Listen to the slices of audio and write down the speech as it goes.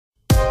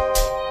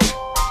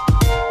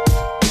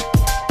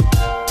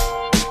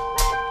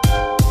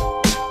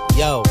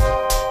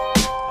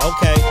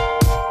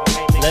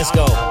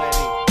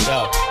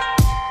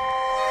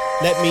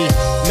me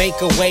make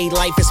a way.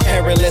 Life is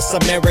perilous,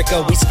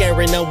 America. We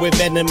scaring them with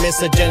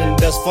venomous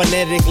agendas.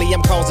 Phonetically,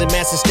 I'm causing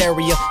mass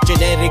hysteria.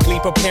 Genetically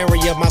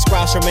preparing ya. My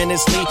squash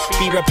tremendously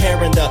be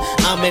repairing the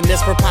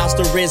ominous,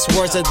 preposterous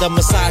words of the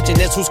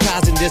misogynist who's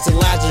causing this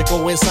illogical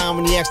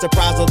insomniacs, the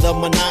prize of the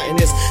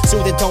monotonous.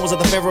 Soothing tones of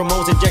the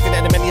pheromones injecting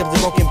at many of the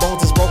broken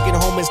bones. It's broken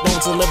home is known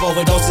to live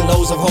overdosing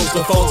loads of hosts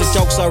of foes. The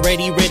jokes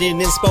already written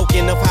and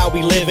spoken of how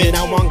we living.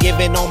 Now I'm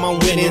giving all my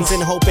winnings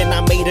and hoping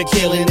I made a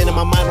killing. And in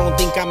my mind I don't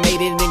think I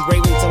made it.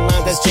 Engraving some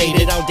lines that's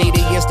jaded,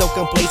 outdated and still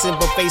complacent.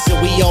 But face it,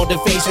 we all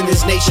defacing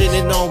this nation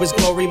in all its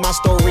glory. My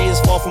story is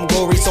far from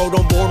glory, so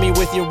don't bore me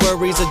with your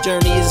worries. A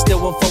journey is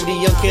still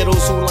unfolding. Young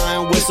kiddos who lie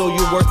and whistle.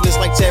 You worthless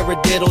like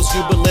taradiddles.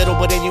 You belittle,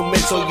 but in your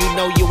mental you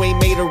know you ain't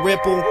made a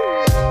ripple.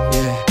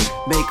 Yeah,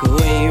 make a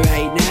way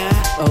right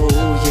now. Oh.